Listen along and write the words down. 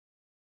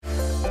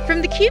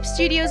From theCUBE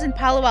studios in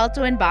Palo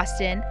Alto and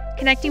Boston,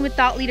 connecting with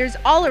thought leaders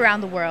all around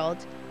the world,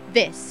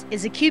 this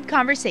is a CUBE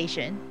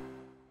Conversation.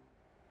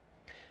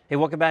 Hey,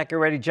 welcome back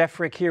everybody. Jeff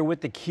Frick here with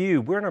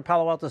theCUBE. We're in our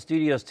Palo Alto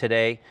studios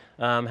today,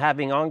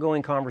 having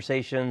ongoing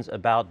conversations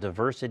about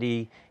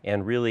diversity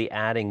and really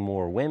adding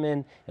more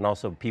women and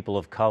also people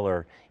of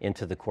color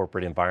into the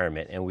corporate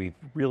environment. And we're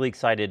really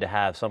excited to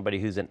have somebody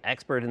who's an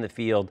expert in the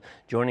field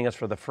joining us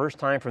for the first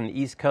time from the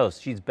East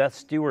Coast. She's Beth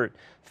Stewart,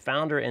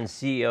 founder and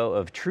CEO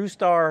of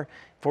Trewstar.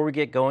 Before we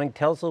get going,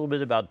 tell us a little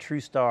bit about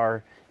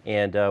Trewstar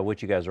and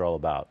what you guys are all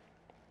about.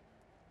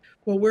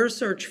 Well, we're a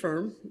search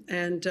firm,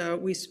 and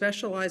we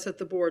specialize at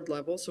the board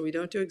level, so we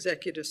don't do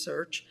executive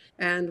search,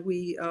 and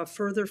we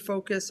further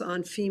focus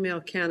on female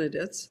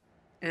candidates.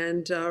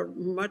 And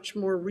much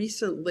more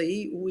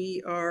recently,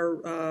 we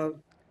are,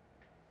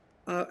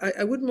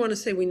 I wouldn't want to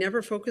say we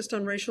never focused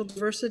on racial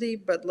diversity,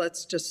 but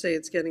let's just say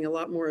it's getting a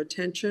lot more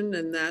attention,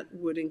 and that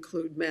would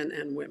include men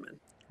and women.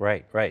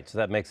 Right, right, so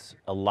that makes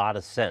a lot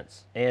of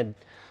sense. And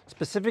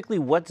specifically,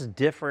 what's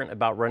different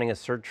about running a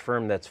search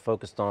firm that's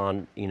focused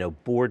on,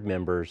 board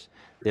members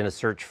than a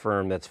search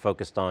firm that's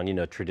focused on,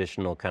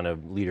 traditional kind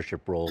of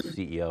leadership roles,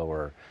 CEO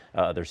or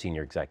other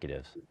senior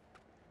executives?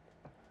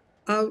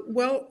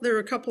 Well, there are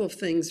a couple of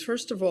things.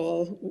 First of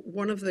all,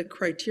 one of the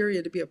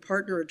criteria to be a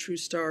partner at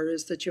Trewstar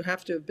is that you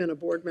have to have been a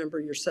board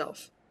member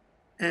yourself.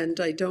 And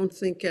I don't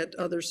think at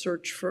other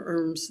search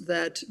firms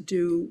that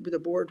do the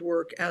board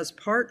work as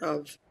part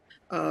of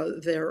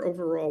their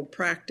overall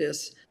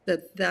practice,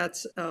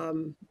 that's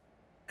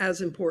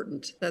as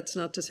important. That's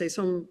not to say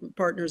some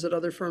partners at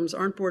other firms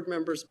aren't board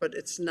members, but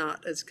it's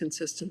not as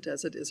consistent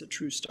as it is at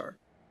Trewstar.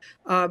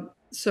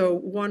 So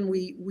one,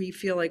 we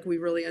feel like we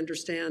really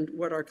understand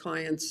what our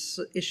clients'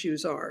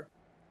 issues are.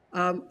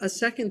 A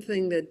second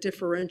thing that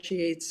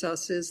differentiates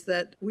us is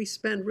that we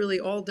spend really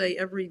all day,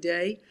 every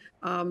day,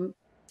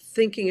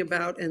 thinking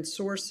about and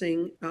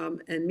sourcing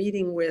and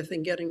meeting with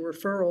and getting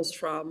referrals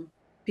from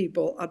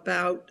people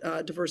about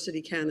diversity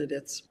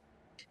candidates.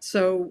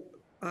 So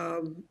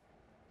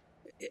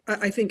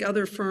I think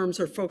other firms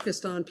are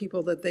focused on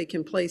people that they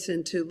can place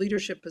into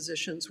leadership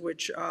positions,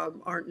 which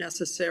aren't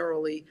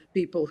necessarily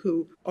people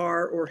who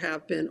are or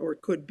have been or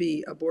could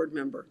be a board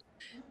member.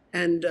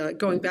 And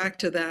going back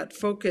to that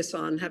focus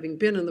on having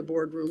been in the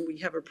boardroom,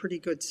 we have a pretty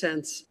good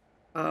sense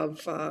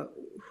of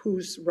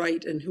who's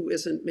right and who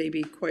isn't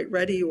maybe quite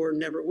ready or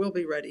never will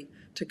be ready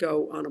to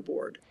go on a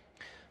board.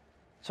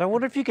 So I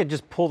wonder if you could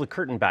just pull the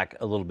curtain back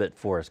a little bit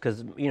for us,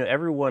 because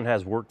everyone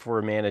has worked for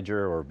a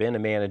manager or been a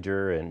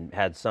manager and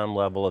had some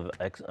level of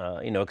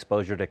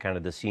exposure to kind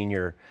of the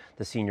senior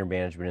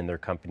management in their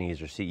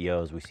companies or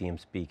CEOs. We see them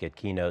speak at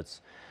keynotes.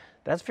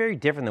 That's very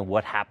different than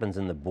what happens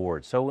in the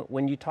board. So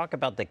when you talk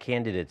about the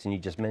candidates, and you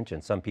just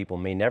mentioned some people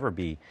may never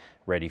be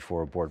ready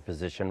for a board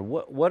position,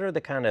 what are the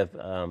kind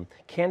of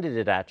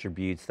candidate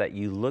attributes that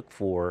you look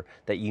for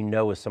that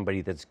is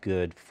somebody that's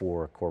good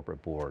for a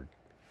corporate board?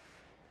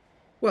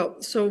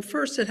 Well, so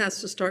first it has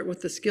to start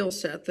with the skill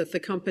set that the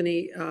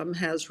company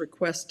has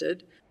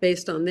requested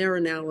based on their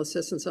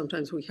analysis, and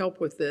sometimes we help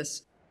with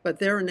this, but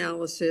their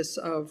analysis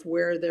of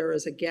where there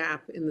is a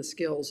gap in the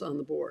skills on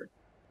the board.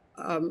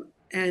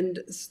 And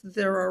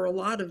there are a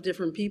lot of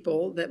different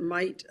people that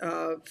might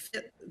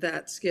fit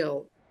that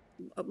skill.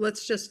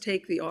 Let's just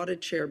take the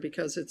audit chair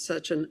because it's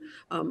such an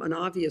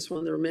obvious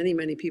one. There are many,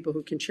 many people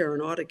who can chair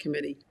an audit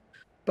committee.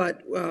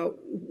 But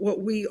what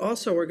we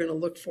also are going to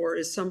look for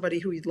is somebody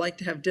who you'd like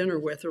to have dinner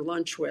with or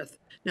lunch with.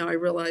 Now, I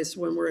realize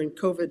when we're in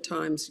COVID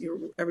times,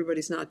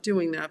 everybody's not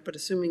doing that, but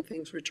assuming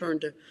things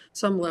return to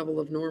some level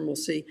of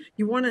normalcy,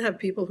 you want to have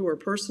people who are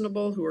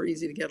personable, who are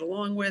easy to get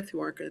along with, who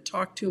aren't going to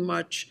talk too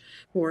much,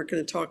 who aren't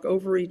going to talk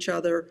over each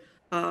other,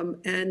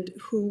 and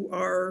who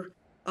are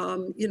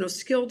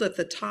skilled at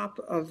the top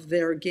of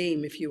their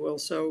game, if you will.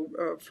 So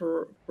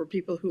for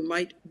people who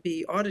might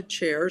be audit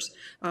chairs,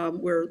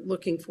 we're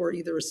looking for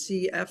either a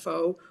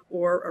CFO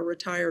or a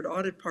retired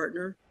audit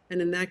partner.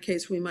 And in that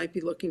case, we might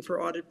be looking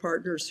for audit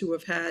partners who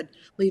have had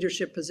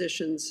leadership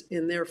positions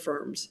in their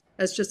firms.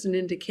 That's just an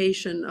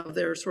indication of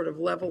their sort of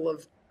level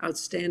of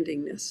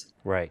outstandingness.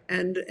 Right.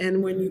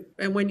 And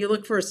when you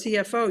look for a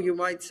CFO, you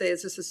might say,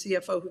 is this a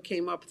CFO who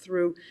came up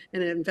through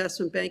an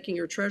investment banking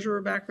or treasurer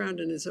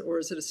background, and is it a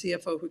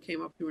CFO who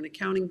came up through an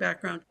accounting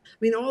background? I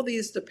mean, all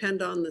these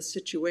depend on the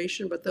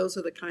situation, but those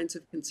are the kinds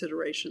of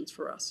considerations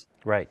for us.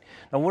 Right.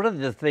 Now, one of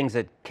the things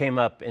that came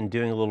up in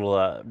doing a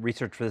little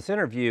research for this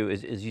interview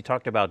is you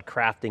talked about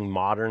crafting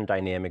modern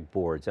dynamic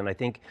boards. And I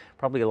think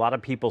probably a lot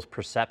of people's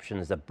perception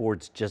is that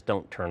boards just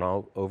don't turn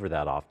over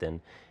that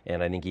often.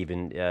 And I think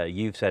even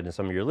you've said in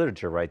some of your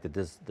literature, right, that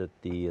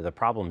the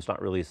problem is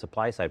not really a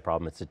supply side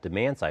problem, it's a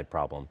demand side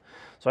problem.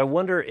 So I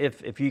wonder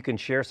if you can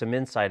share some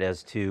insight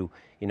as to,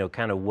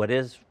 kind of what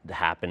is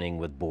happening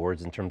with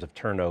boards in terms of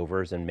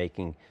turnovers and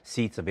making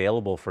seats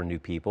available for new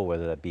people,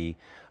 whether that be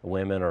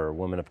women or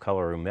women of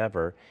color or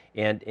whomever.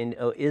 And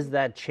is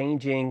that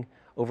changing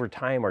over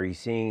time, are you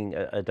seeing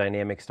a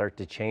dynamic start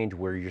to change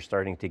where you're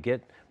starting to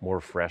get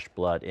more fresh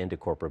blood into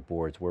corporate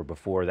boards, where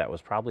before that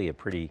was probably a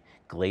pretty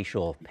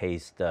glacial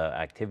paced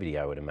activity,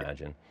 I would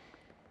imagine?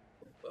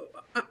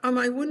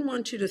 I wouldn't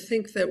want you to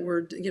think that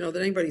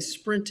that anybody's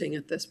sprinting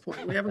at this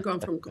point. We haven't gone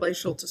from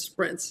glacial to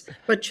sprints,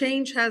 but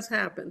change has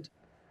happened.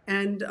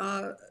 And,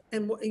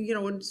 and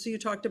so you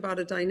talked about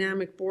a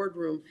dynamic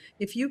boardroom.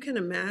 If you can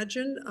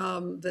imagine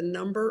the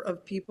number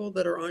of people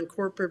that are on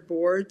corporate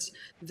boards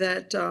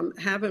that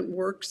haven't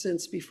worked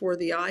since before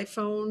the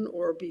iPhone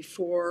or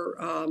before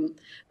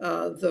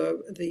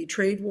the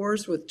trade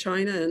wars with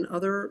China and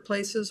other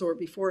places, or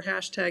before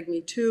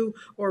 #MeToo,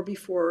 or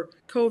before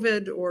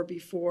COVID, or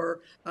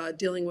before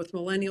dealing with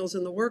millennials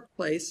in the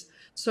workplace.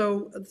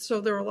 So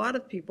there are a lot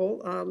of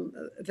people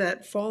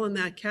that fall in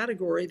that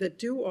category that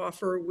do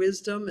offer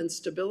wisdom and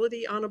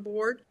stability on a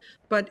board,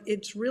 but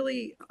it's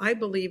really, I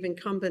believe,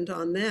 incumbent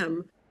on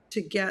them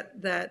to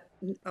get that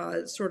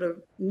sort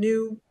of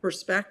new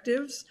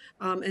perspectives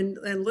and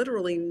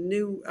literally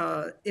new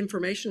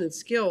information and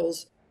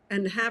skills,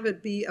 and have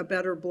it be a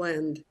better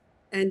blend.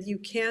 And you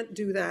can't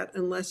do that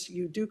unless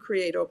you do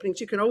create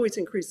openings. You can always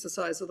increase the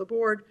size of the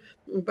board,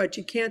 but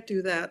you can't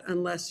do that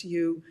unless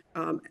you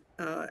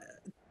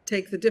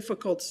take the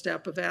difficult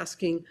step of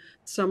asking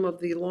some of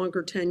the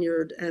longer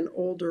tenured and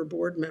older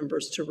board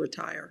members to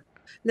retire.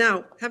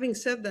 Now, having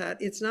said that,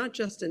 it's not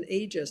just an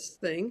ageist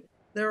thing.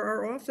 There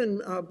are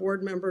often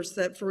board members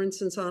that, for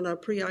instance, on a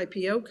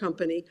pre-IPO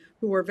company,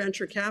 who are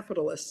venture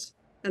capitalists.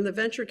 And the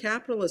venture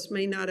capitalists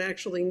may not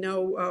actually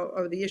know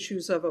of the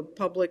issues of a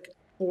public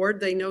board.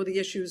 They know the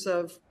issues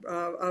of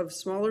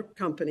smaller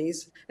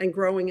companies and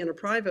growing in a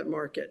private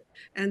market.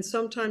 And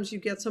sometimes you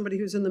get somebody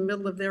who's in the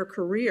middle of their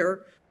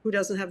career who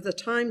doesn't have the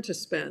time to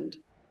spend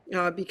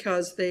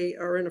because they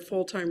are in a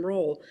full-time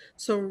role.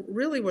 So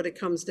really what it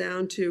comes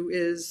down to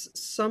is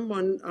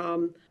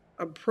someone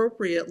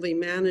appropriately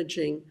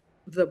managing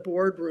the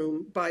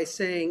boardroom by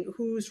saying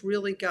who's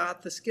really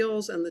got the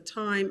skills and the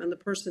time and the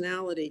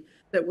personality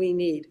that we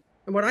need.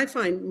 And what I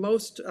find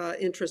most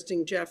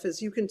interesting, Jeff,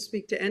 is you can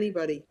speak to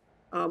anybody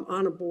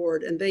on a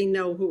board and they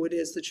know who it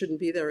is that shouldn't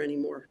be there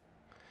anymore.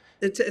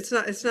 It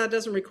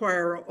doesn't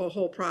require a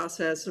whole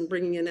process and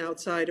bringing in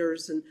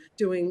outsiders and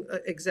doing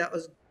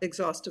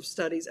exhaustive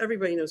studies.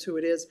 Everybody knows who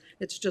it is.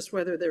 It's just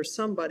whether there's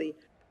somebody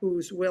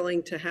who's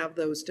willing to have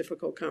those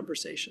difficult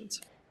conversations.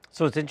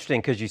 So it's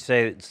interesting because you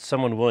say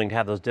someone willing to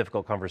have those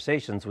difficult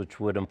conversations, which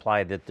would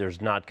imply that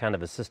there's not kind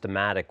of a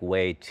systematic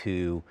way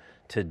to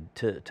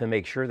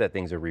make sure that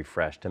things are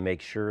refreshed, to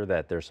make sure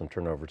that there's some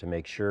turnover, to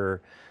make sure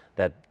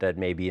that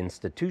maybe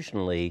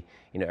institutionally,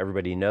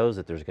 everybody knows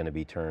that there's going to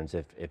be turns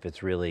if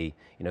it's really,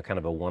 kind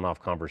of a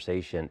one-off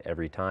conversation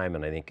every time.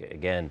 And I think,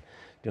 again,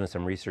 doing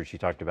some research, you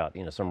talked about,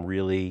 some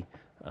really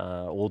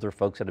older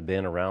folks that have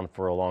been around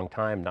for a long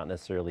time, not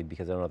necessarily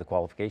because they don't know the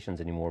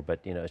qualifications anymore, but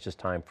it's just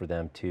time for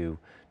them to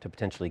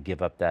potentially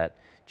give up that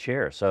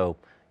chair. So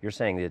you're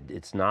saying that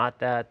it's not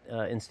that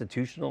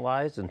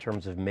institutionalized in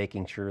terms of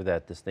making sure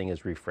that this thing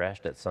is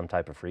refreshed at some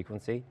type of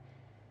frequency?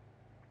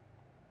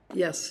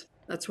 Yes.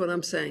 That's what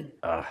I'm saying.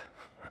 I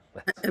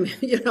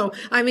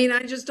mean,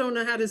 I just don't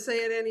know how to say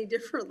it any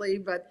differently,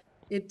 but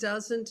it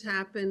doesn't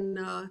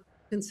happen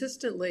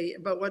consistently.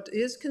 But what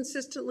is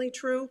consistently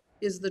true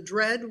is the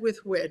dread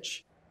with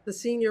which the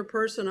senior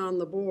person on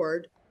the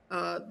board,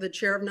 the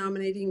chair of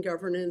nominating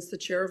governance, the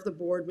chair of the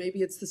board, maybe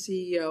it's the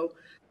CEO,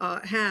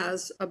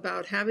 has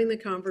about having the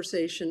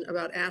conversation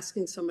about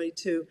asking somebody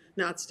to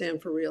not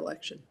stand for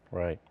re-election.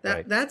 Right.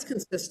 That's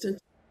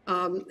consistent.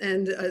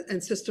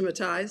 And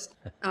systematized.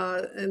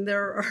 And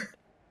there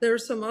are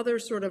some other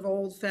sort of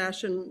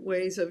old-fashioned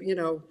ways of,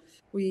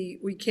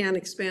 we can't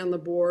expand the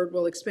board.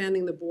 Well,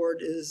 expanding the board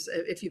is,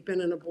 if you've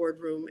been in a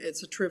boardroom,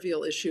 it's a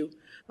trivial issue.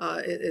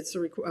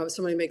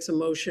 Somebody makes a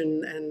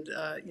motion and,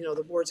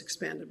 the board's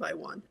expanded by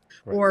one.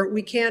 Right. Or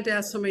we can't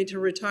ask somebody to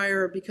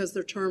retire because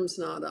their term's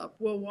not up.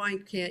 Well, why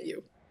can't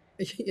you?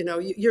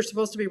 You're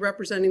supposed to be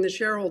representing the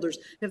shareholders.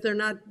 If they're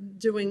not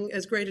doing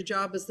as great a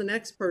job as the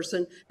next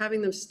person,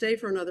 having them stay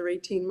for another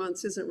 18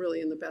 months isn't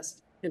really in the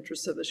best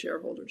interest of the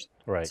shareholders.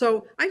 Right.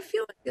 So I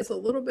feel like it's a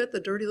little bit the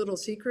dirty little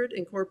secret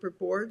in corporate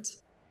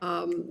boards,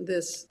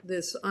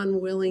 this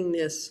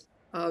unwillingness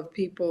of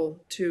people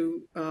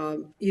to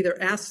either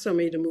ask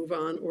somebody to move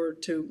on or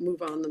to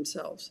move on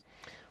themselves.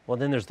 Well,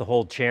 then there's the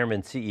whole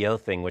chairman CEO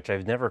thing, which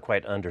I've never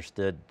quite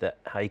understood, that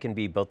how you can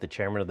be both the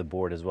chairman of the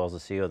board as well as the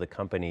CEO of the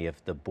company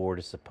if the board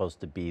is supposed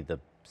to be the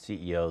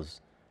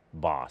CEO's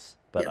boss.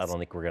 But yes. I don't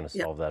think we're going to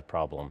solve that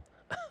problem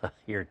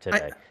here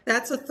today.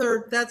 That's a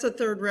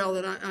third rail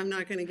that I'm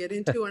not going to get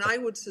into, and I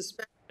would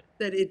suspect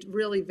that it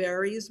really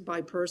varies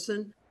by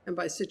person and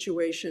by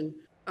situation.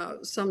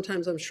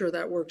 Sometimes I'm sure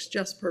that works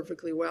just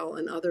perfectly well,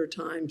 and other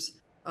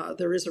times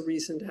there is a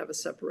reason to have a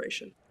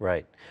separation.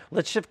 Right.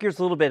 Let's shift gears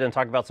a little bit and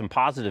talk about some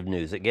positive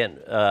news. Again,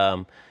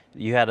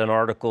 you had an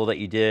article that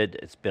you did,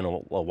 it's been a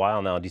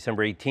while now,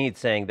 December 18th,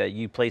 saying that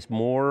you placed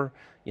more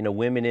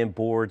women in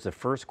boards the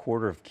first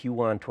quarter of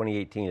Q1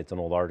 2018, it's an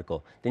old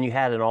article, than you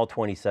had in all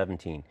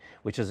 2017,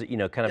 which is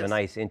kind of Yes. a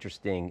nice,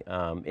 interesting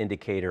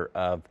indicator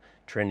of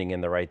trending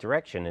in the right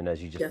direction. And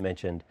as you just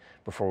mentioned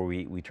before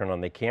we turn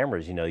on the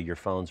cameras, your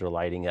phones are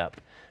lighting up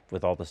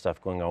with all the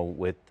stuff going on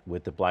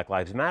with the Black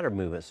Lives Matter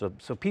movement.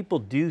 So people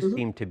do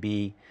seem to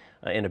be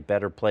in a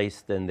better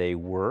place than they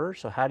were.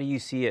 So how do you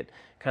see it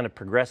kind of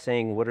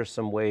progressing? What are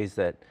some ways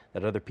that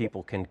other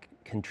people can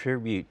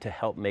contribute to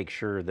help make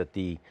sure that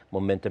the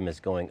momentum is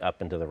going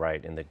up and to the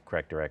right in the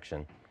correct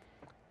direction?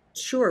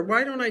 Sure.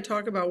 Why don't I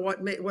talk about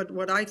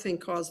what I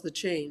think caused the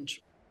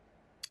change?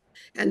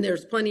 And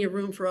there's plenty of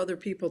room for other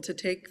people to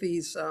take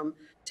these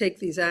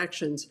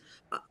actions.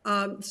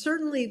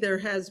 Certainly, there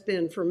has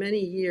been for many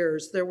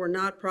years. There were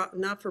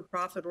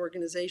not-for-profit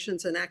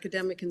organizations and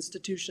academic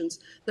institutions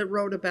that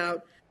wrote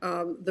about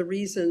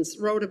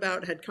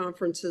had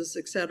conferences,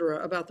 et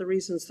cetera, about the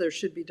reasons there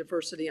should be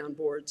diversity on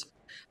boards.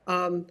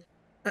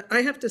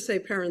 I have to say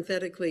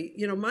parenthetically,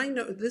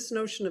 this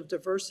notion of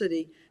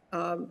diversity,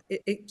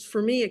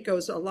 for me, it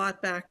goes a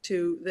lot back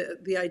to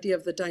the idea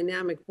of the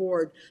dynamic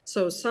board.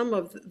 So some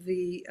of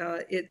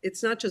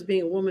it's not just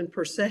being a woman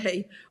per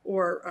se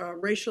or a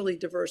racially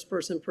diverse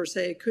person per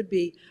se. It could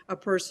be a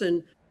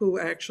person who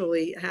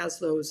actually has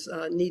those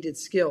needed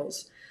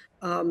skills.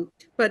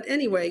 But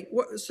anyway,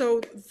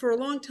 so for a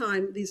long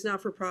time, these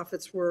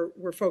not-for-profits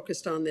were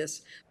focused on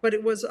this. But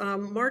it was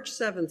March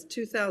 7th,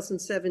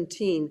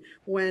 2017,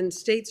 when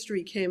State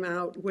Street came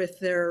out with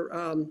their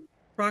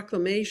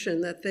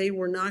proclamation that they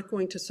were not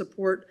going to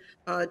support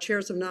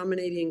chairs of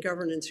nominating and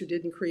governance who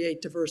didn't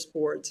create diverse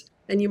boards.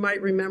 And you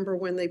might remember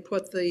when they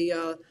put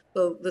the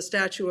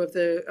statue of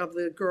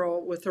the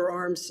girl with her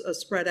arms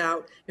spread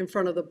out in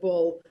front of the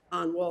bull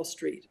on Wall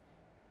Street.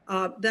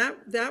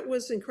 That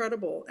was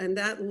incredible, and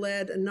that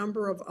led a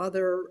number of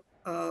other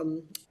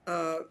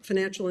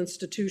financial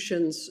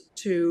institutions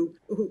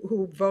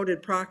who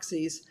voted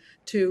proxies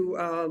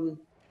to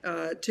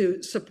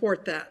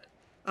support that.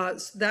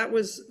 That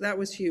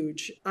was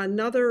huge.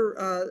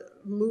 Another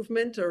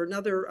movement or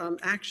another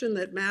action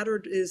that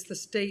mattered is the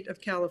state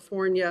of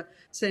California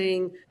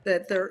saying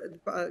that they're,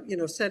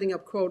 setting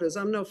up quotas.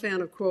 I'm no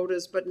fan of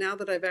quotas, but now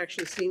that I've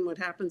actually seen what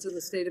happens in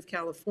the state of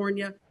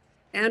California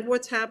and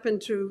what's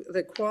happened to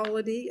the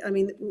quality,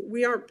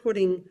 we aren't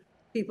putting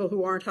people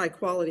who aren't high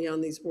quality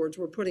on these boards.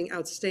 We're putting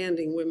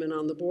outstanding women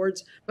on the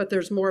boards, but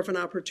there's more of an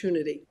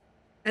opportunity.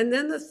 And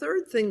then the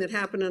third thing that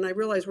happened, and I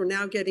realize we're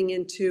now getting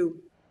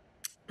into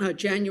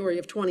January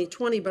of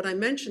 2020, but I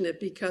mention it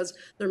because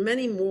there are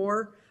many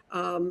more.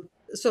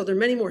 So there are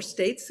many more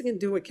states that can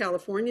do what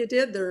California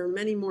did. There are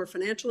many more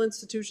financial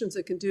institutions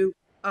that can do,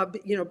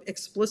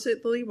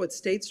 explicitly what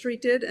State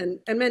Street did, and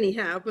many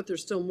have, but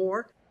there's still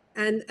more.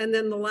 And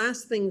then the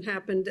last thing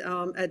happened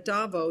at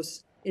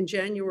Davos in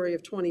January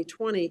of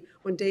 2020,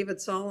 when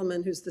David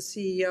Solomon, who's the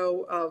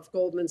CEO of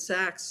Goldman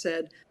Sachs,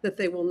 said that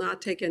they will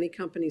not take any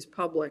companies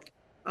public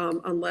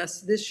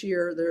unless this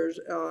year there's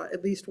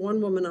at least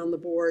one woman on the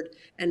board,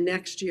 and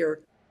next year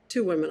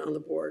 2 women on the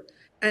board.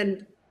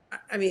 And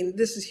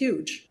this is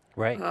huge.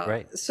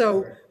 Right.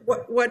 So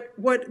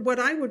what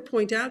I would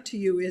point out to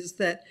you is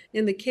that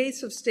in the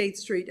case of State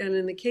Street and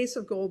in the case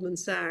of Goldman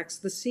Sachs,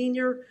 the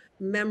senior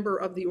member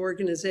of the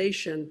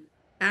organization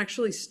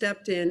actually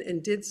stepped in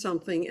and did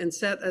something and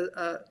set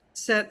a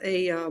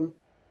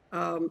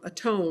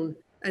tone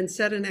and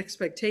set an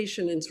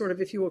expectation and sort of,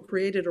 if you will,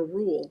 created a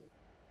rule,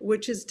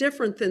 which is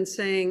different than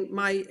saying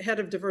my head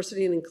of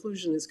diversity and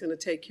inclusion is going to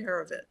take care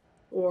of it,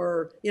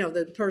 or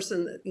the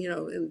person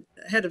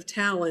head of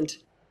talent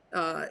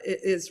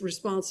is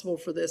responsible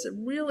for this. It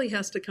really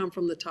has to come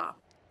from the top.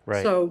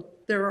 Right. So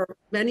there are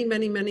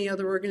many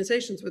other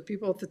organizations with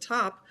people at the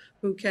top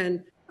who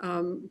can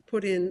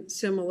put in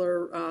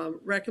similar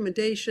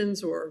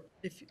recommendations, or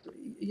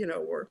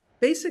or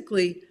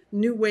basically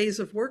new ways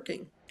of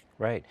working.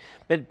 Right,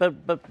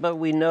 but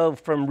we know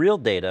from real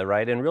data,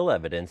 right, and real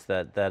evidence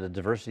that a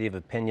diversity of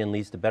opinion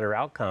leads to better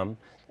outcome,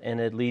 and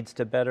it leads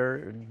to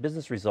better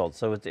business results.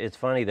 So it's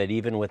funny that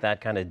even with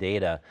that kind of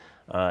data,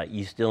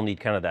 you still need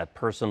kind of that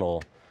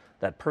personal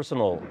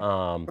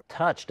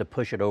touch to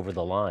push it over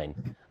the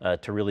line,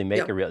 to really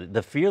make a real.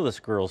 The Fearless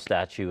Girl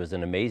statue is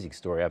an amazing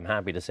story. I'm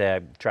happy to say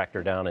I tracked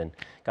her down and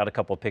got a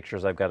couple of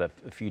pictures. I've got a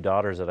few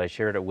daughters that I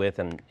shared it with,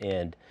 and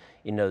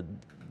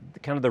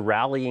kind of the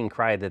rallying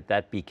cry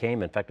that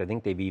became. In fact, I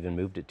think they've even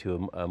moved it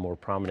to a more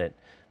prominent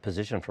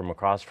position from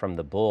across from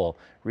the bull.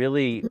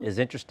 Really is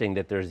interesting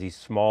that there's these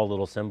small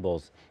little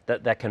symbols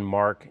that can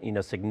mark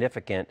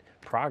significant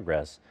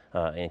progress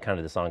in kind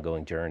of this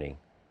ongoing journey.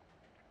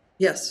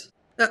 Yes.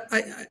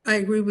 I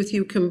agree with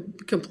you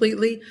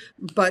completely,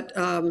 but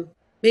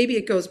maybe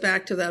it goes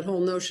back to that whole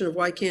notion of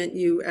why can't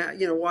you,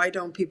 why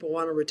don't people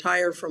want to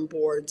retire from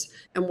boards?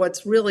 And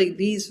what's really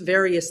these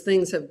various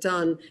things have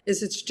done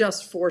is it's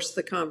just forced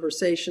the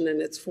conversation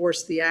and it's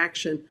forced the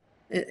action.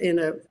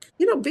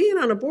 being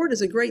on a board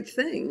is a great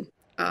thing.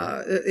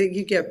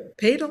 You get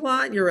paid a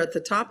lot, you're at the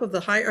top of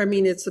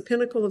it's the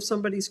pinnacle of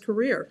somebody's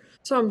career.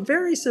 So I'm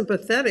very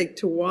sympathetic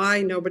to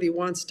why nobody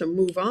wants to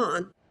move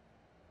on.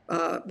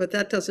 But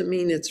that doesn't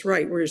mean it's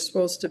right. We're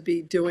supposed to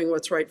be doing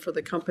what's right for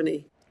the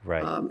company,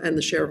 right, and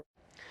the shareholders.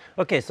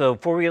 Okay, so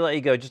before we let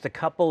you go, just a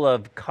couple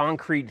of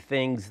concrete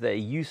things that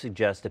you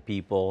suggest to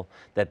people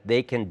that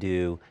they can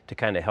do to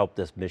kind of help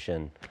this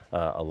mission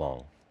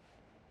along.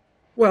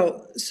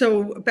 Well,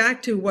 so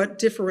back to what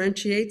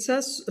differentiates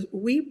us,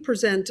 we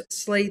present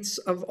slates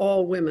of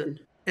all women.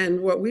 And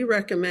what we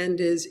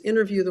recommend is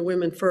interview the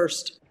women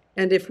first.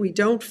 And if we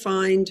don't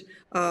find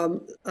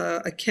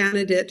a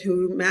candidate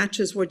who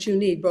matches what you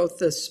need, both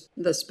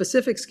the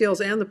specific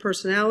skills and the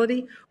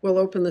personality, we'll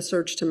open the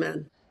search to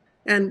men.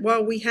 And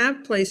while we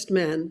have placed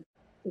men,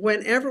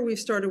 whenever we've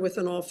started with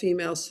an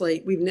all-female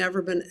slate, we've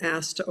never been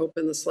asked to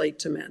open the slate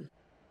to men.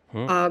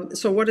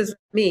 So what does it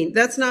mean?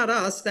 That's not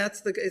us.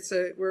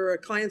 We're a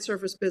client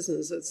service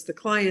business. It's the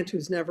client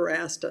who's never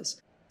asked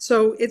us.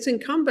 So it's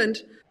incumbent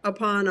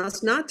upon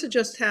us not to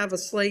just have a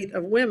slate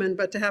of women,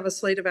 but to have a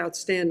slate of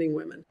outstanding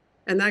women.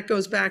 And that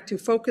goes back to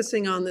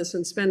focusing on this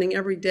and spending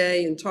every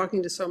day and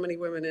talking to so many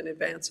women in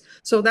advance.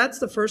 So that's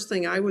the first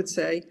thing I would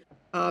say,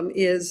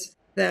 is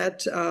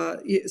that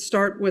you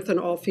start with an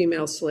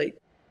all-female slate.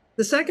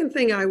 The second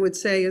thing I would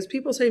say is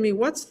people say to me,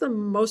 what's the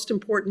most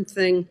important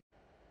thing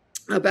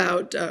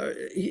about,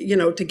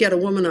 to get a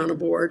woman on a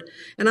board?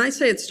 And I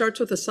say it starts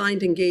with a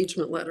signed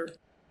engagement letter.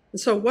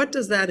 And so what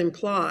does that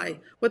imply?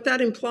 What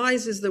that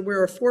implies is that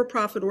we're a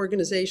for-profit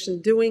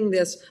organization doing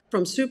this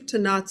from soup to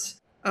nuts.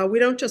 We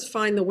don't just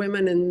find the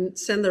women and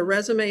send their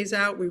resumes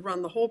out. We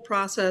run the whole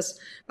process.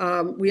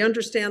 We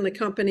understand the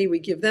company. We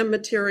give them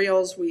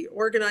materials. We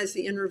organize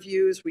the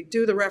interviews. We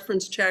do the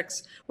reference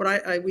checks.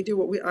 We do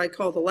what I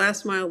call the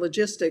last mile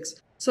logistics,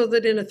 so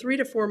that in a 3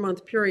 to 4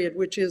 month period,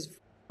 which is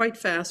quite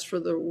fast for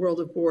the world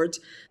of boards,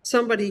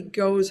 somebody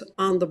goes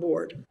on the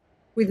board.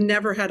 We've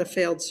never had a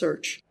failed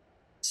search.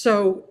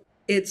 So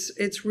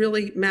it's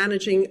really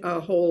managing a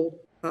whole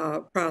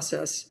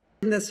process.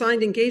 And the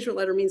signed engagement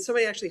letter means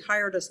somebody actually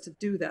hired us to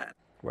do that.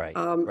 Right.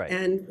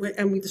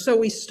 So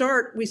we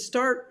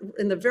start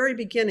in the very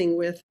beginning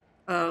with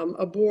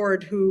a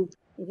board who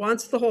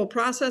wants the whole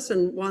process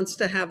and wants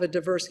to have a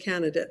diverse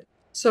candidate.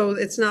 So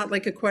it's not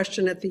like a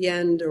question at the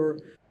end or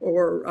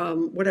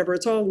whatever.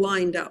 It's all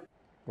lined up.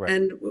 Right.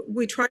 And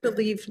we try to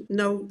leave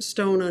no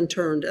stone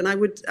unturned. And I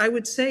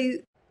would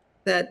say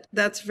that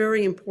that's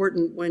very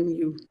important when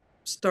you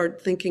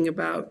start thinking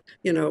about,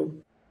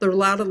 there are a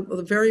lot of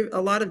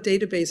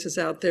databases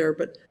out there,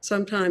 but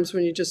sometimes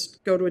when you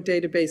just go to a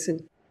database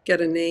and get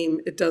a name,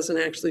 it doesn't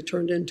actually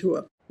turn into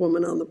a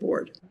woman on the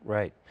board.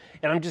 Right.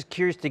 And I'm just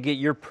curious to get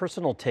your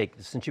personal take,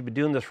 since you've been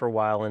doing this for a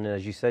while, and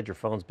as you said, your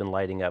phone's been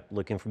lighting up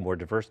looking for more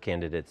diverse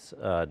candidates,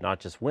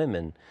 not just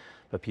women,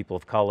 but people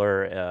of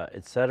color,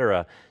 et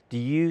cetera. Do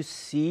you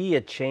see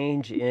a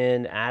change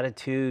in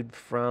attitude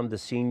from the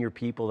senior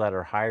people that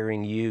are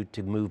hiring you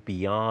to move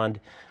beyond,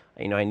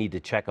 I need to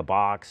check a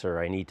box, or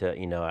I need to,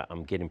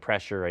 I'm getting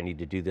pressure, I need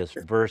to do this,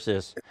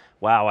 versus,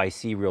 wow, I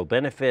see real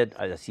benefit,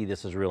 I see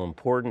this is real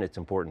important, it's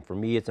important for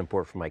me, it's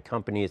important for my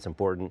company, it's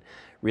important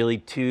really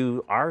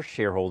to our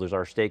shareholders,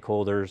 our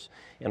stakeholders,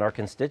 and our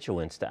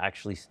constituents to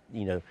actually,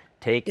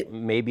 take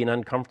maybe an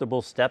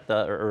uncomfortable step,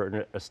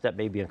 or a step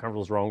maybe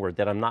uncomfortable is the wrong word,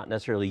 that I'm not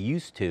necessarily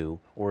used to,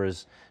 or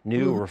is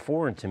new or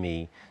foreign to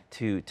me,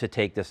 to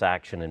take this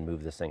action and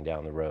move this thing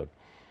down the road.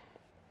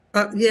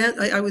 Yeah,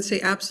 I would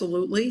say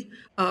absolutely.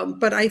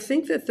 But I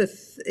think that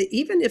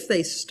even if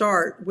they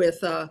start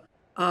with,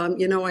 I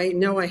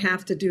know I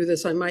have to do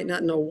this, I might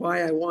not know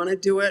why I want to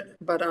do it,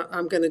 but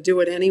I'm going to do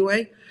it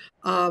anyway.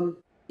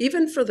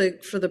 Even for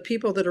the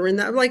people that are in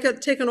that, like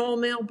take an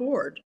all-male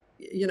board.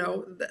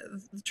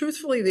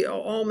 Truthfully, the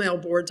all-male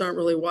boards aren't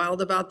really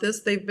wild about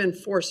this. They've been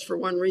forced for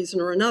one reason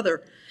or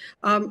another.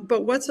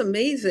 But what's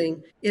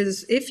amazing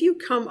is if you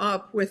come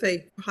up with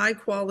a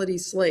high-quality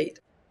slate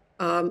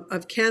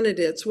of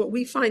candidates, what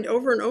we find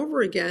over and over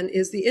again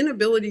is the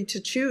inability to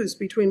choose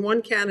between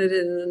one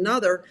candidate and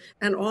another,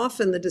 and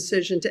often the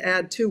decision to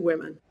add 2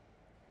 women.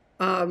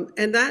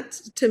 And that,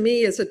 to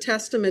me, is a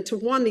testament to,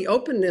 one, the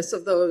openness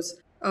of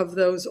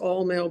those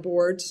all-male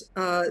boards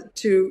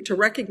to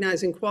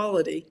recognizing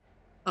quality,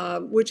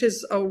 which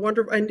is a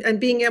wonderful, and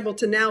being able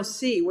to now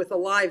see with a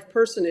live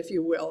person, if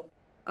you will,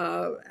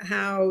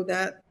 how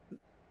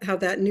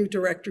that new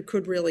director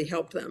could really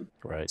help them.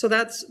 Right. So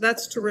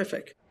that's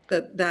terrific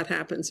that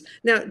happens.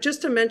 Now,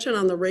 just to mention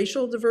on the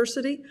racial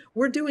diversity,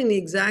 we're doing the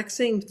exact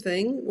same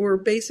thing. We're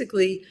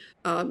basically,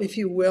 if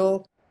you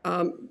will,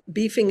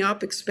 beefing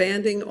up,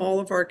 expanding all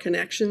of our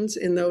connections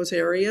in those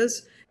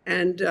areas.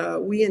 And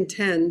we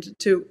intend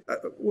to,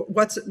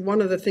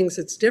 one of the things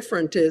that's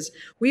different is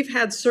we've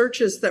had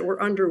searches that were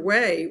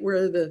underway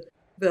where the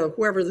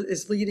whoever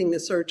is leading the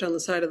search on the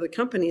side of the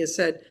company has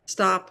said,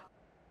 stop,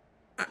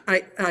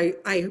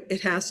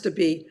 it has to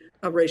be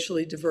a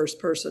racially diverse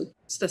person.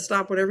 To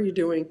stop whatever you're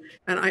doing.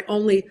 And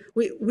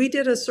we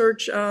did a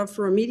search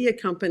for a media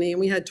company, and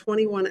we had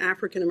 21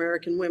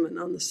 African-American women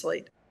on the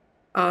slate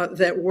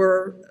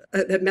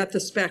that met the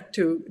spec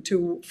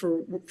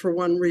for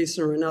one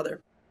reason or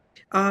another.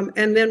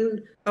 And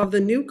then of the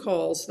new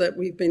calls that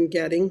we've been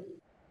getting,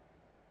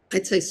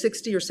 I'd say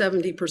 60 or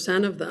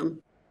 70% of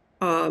them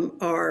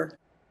are,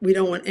 we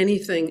don't want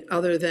anything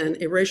other than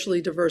a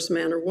racially diverse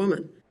man or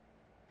woman.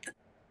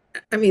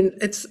 I mean,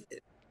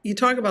 you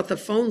talk about the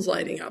phones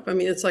lighting up. I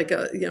mean, it's like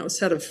a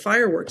set of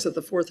fireworks at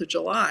the 4th of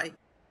July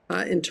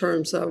in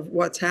terms of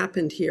what's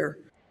happened here.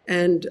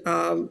 And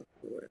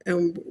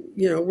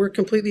we're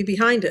completely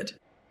behind it.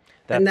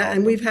 That's awesome.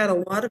 And we've had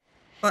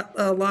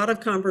a lot of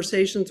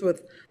conversations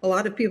with a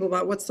lot of people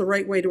about what's the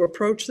right way to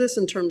approach this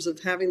in terms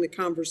of having the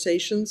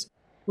conversations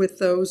with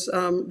those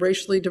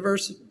racially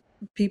diverse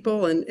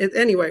people. And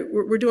anyway,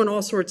 we're doing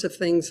all sorts of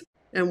things,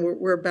 and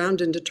we're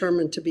bound and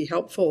determined to be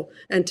helpful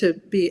and to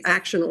be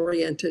action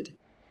oriented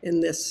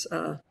in this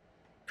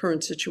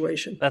current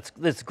situation.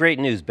 That's great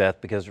news, Beth,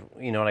 because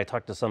when I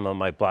talk to some of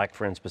my Black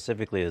friends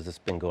specifically as this has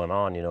been going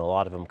on, a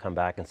lot of them come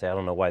back and say, I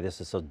don't know why this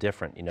is so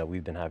different.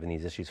 We've been having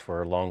these issues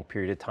for a long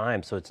period of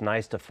time. So it's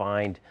nice to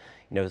find,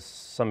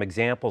 some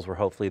examples where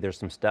hopefully there's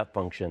some step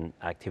function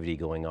activity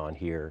going on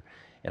here.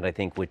 And I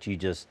think what you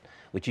just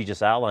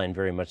outlined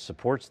very much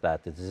supports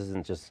that this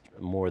isn't just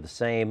more of the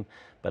same,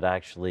 but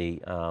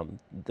actually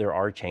there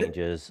are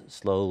changes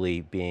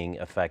slowly being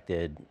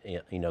affected,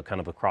 kind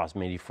of across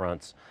many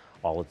fronts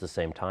all at the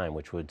same time,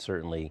 which would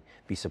certainly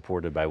be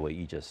supported by what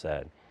you just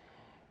said.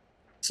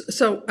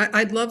 So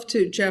I'd love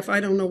to, Jeff, I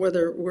don't know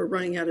whether we're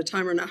running out of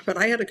time or not, but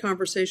I had a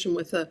conversation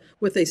with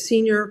a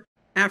senior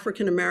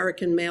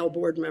African-American male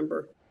board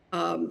member.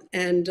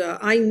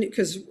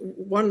 Because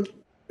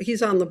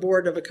he's on the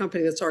board of a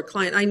company that's our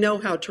client. I know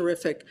how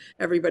terrific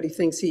everybody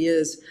thinks he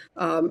is.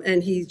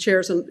 And he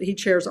chairs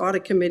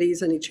audit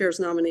committees, and he chairs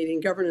nominating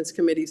governance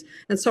committees.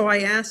 And so I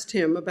asked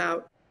him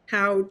about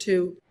how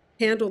to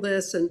handle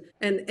this. And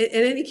in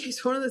any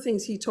case, one of the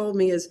things he told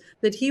me is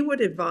that he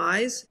would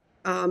advise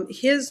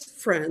his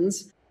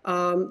friends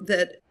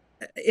that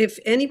if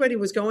anybody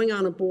was going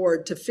on a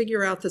board to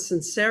figure out the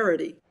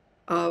sincerity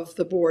of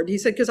the board, he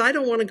said, because I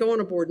don't want to go on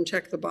a board and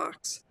check the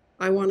box.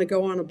 I want to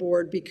go on a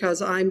board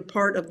because I'm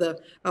part of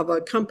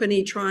a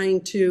company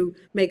trying to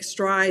make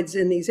strides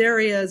in these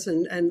areas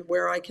and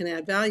where I can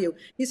add value.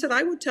 He said,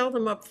 I would tell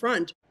them up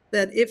front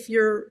that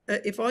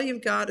if all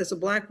you've got is a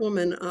Black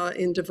woman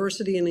in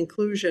diversity and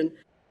inclusion,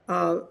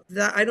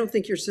 that I don't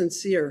think you're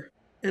sincere.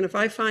 And if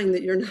I find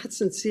that you're not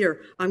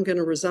sincere, I'm going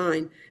to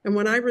resign. And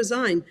when I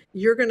resign,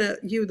 you,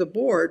 the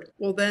board,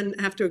 will then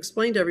have to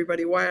explain to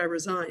everybody why I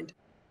resigned.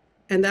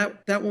 And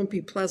that won't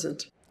be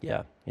pleasant.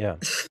 Yeah.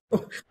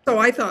 So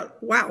I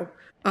thought, wow,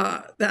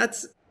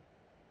 that's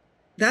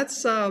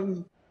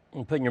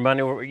putting your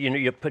money where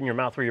you're putting your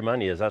mouth where your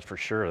money is. That's for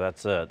sure.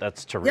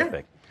 That's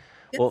terrific.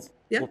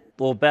 Yeah.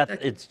 Well, Beth,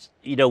 it's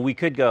we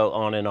could go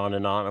on and on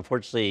and on.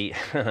 Unfortunately,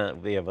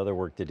 we have other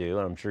work to do,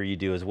 and I'm sure you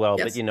do as well.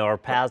 Yes. But our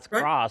paths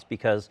cross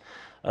because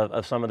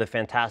of some of the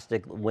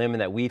fantastic women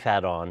that we've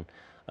had on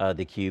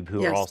theCUBE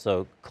who are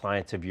also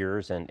clients of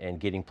yours and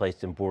getting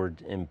placed in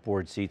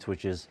board seats,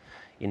 which is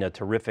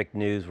terrific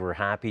news. We're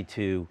happy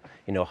to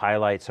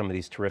highlight some of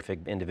these terrific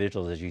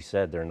individuals. As you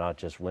said, they're not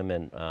just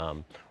women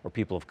or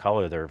people of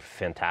color. They're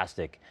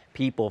fantastic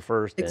people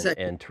first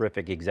and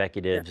terrific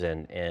executives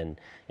and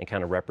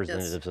kind of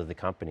representatives of the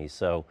company.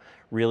 So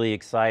really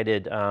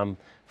excited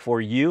for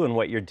you and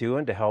what you're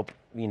doing to help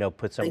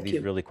put some of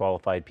these really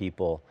qualified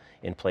people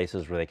in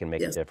places where they can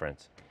make a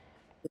difference.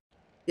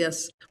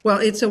 Yes. Well,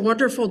 it's a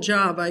wonderful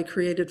job I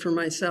created for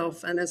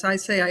myself. And as I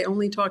say, I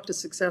only talk to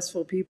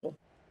successful people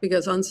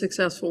because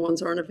unsuccessful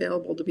ones aren't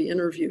available to be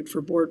interviewed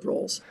for board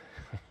roles.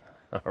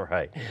 All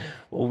right.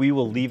 Well, we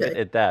will leave it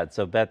at that.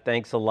 So Beth,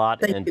 thanks a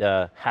lot and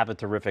have a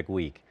terrific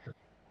week.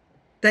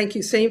 Thank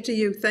you. Same to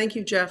you. Thank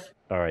you, Jeff.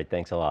 All right.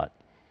 Thanks a lot.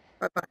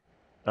 Bye-bye.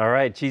 All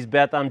right. She's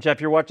Beth. I'm Jeff.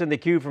 You're watching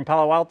theCUBE from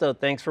Palo Alto.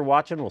 Thanks for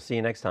watching. We'll see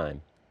you next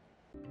time.